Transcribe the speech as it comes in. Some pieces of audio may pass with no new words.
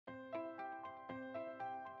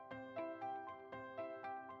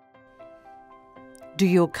Do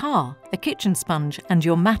your car, a kitchen sponge and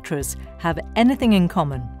your mattress have anything in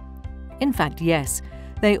common? In fact, yes,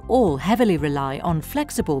 they all heavily rely on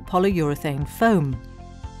flexible polyurethane foam,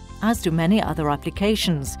 as do many other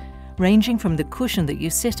applications, ranging from the cushion that you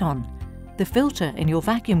sit on, the filter in your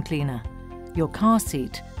vacuum cleaner, your car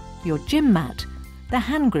seat, your gym mat, the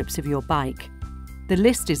hand grips of your bike. The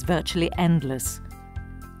list is virtually endless.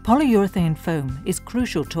 Polyurethane foam is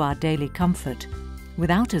crucial to our daily comfort,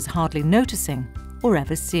 without us hardly noticing or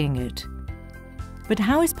ever seeing it. But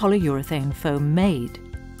how is polyurethane foam made?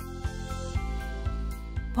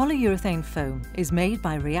 Polyurethane foam is made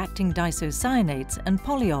by reacting diisocyanates and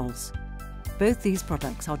polyols. Both these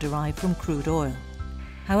products are derived from crude oil.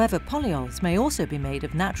 However, polyols may also be made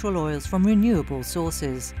of natural oils from renewable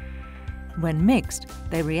sources. When mixed,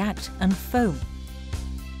 they react and foam.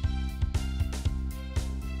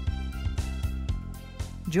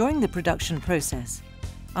 During the production process,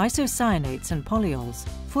 isocyanates and polyols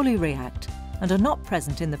fully react and are not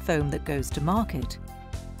present in the foam that goes to market.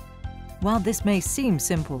 While this may seem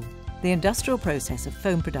simple, the industrial process of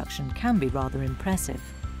foam production can be rather impressive.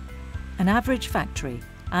 An average factory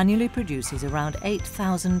annually produces around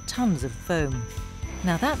 8,000 tons of foam.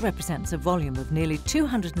 Now that represents a volume of nearly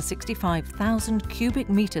 265,000 cubic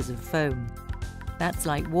meters of foam. That's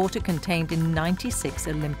like water contained in 96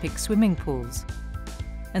 Olympic swimming pools.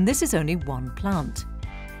 And this is only one plant.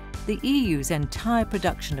 The EU's entire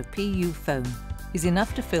production of PU foam is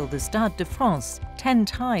enough to fill the Stade de France 10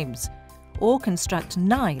 times, or construct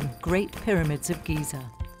 9 Great Pyramids of Giza.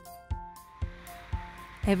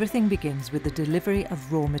 Everything begins with the delivery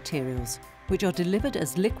of raw materials, which are delivered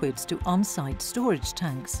as liquids to on-site storage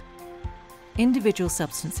tanks. Individual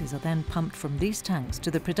substances are then pumped from these tanks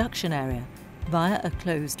to the production area via a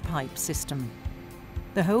closed pipe system.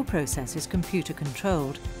 The whole process is computer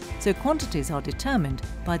controlled, so quantities are determined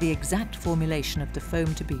by the exact formulation of the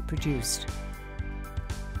foam to be produced.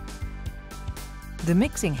 The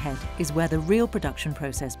mixing head is where the real production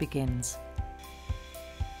process begins.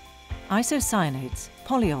 Isocyanates,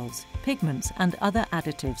 polyols, pigments and other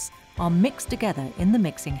additives are mixed together in the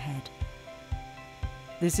mixing head.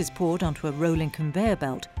 This is poured onto a rolling conveyor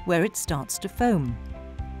belt where it starts to foam.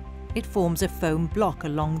 It forms a foam block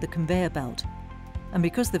along the conveyor belt, and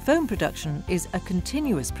because the foam production is a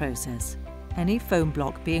continuous process, any foam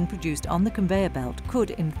block being produced on the conveyor belt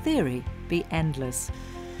could, in theory, be endless.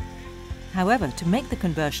 However, to make the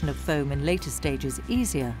conversion of foam in later stages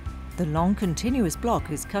easier, the long continuous block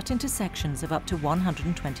is cut into sections of up to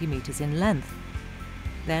 120 meters in length.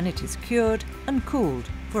 Then it is cured and cooled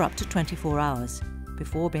for up to 24 hours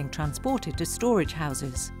before being transported to storage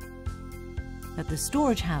houses. At the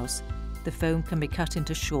storage house, the foam can be cut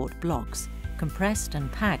into short blocks, compressed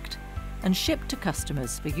and packed, and shipped to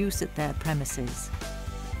customers for use at their premises.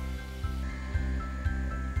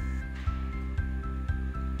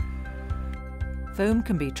 Foam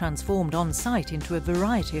can be transformed on-site into a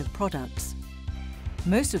variety of products.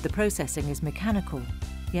 Most of the processing is mechanical,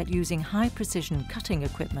 yet using high-precision cutting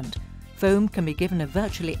equipment, foam can be given a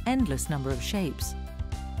virtually endless number of shapes.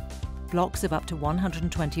 Blocks of up to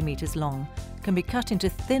 120 meters long can be cut into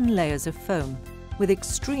thin layers of foam with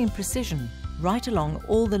extreme precision right along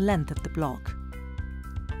all the length of the block.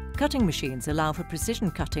 Cutting machines allow for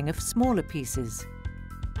precision cutting of smaller pieces.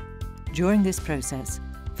 During this process,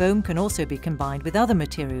 foam can also be combined with other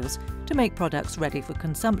materials to make products ready for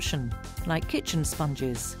consumption, like kitchen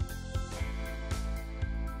sponges.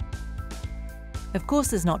 Of course,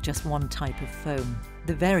 there's not just one type of foam.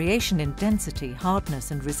 The variation in density,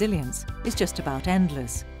 hardness and resilience is just about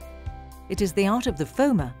endless. It is the art of the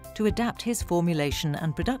foamer to adapt his formulation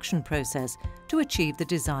and production process to achieve the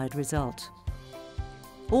desired result.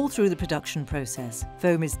 All through the production process,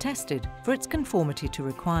 foam is tested for its conformity to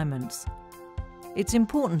requirements. It's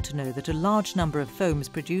important to know that a large number of foams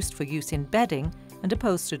produced for use in bedding and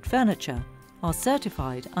upholstered furniture are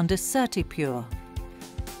certified under CertiPure.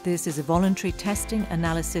 This is a voluntary testing,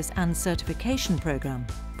 analysis and certification programme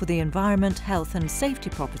for the environment, health and safety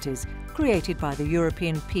properties created by the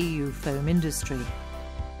European PU foam industry.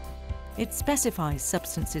 It specifies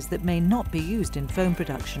substances that may not be used in foam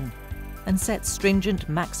production and sets stringent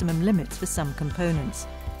maximum limits for some components,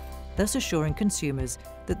 thus assuring consumers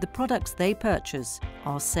that the products they purchase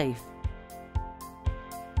are safe.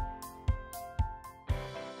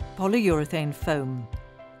 Polyurethane foam,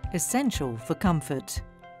 essential for comfort.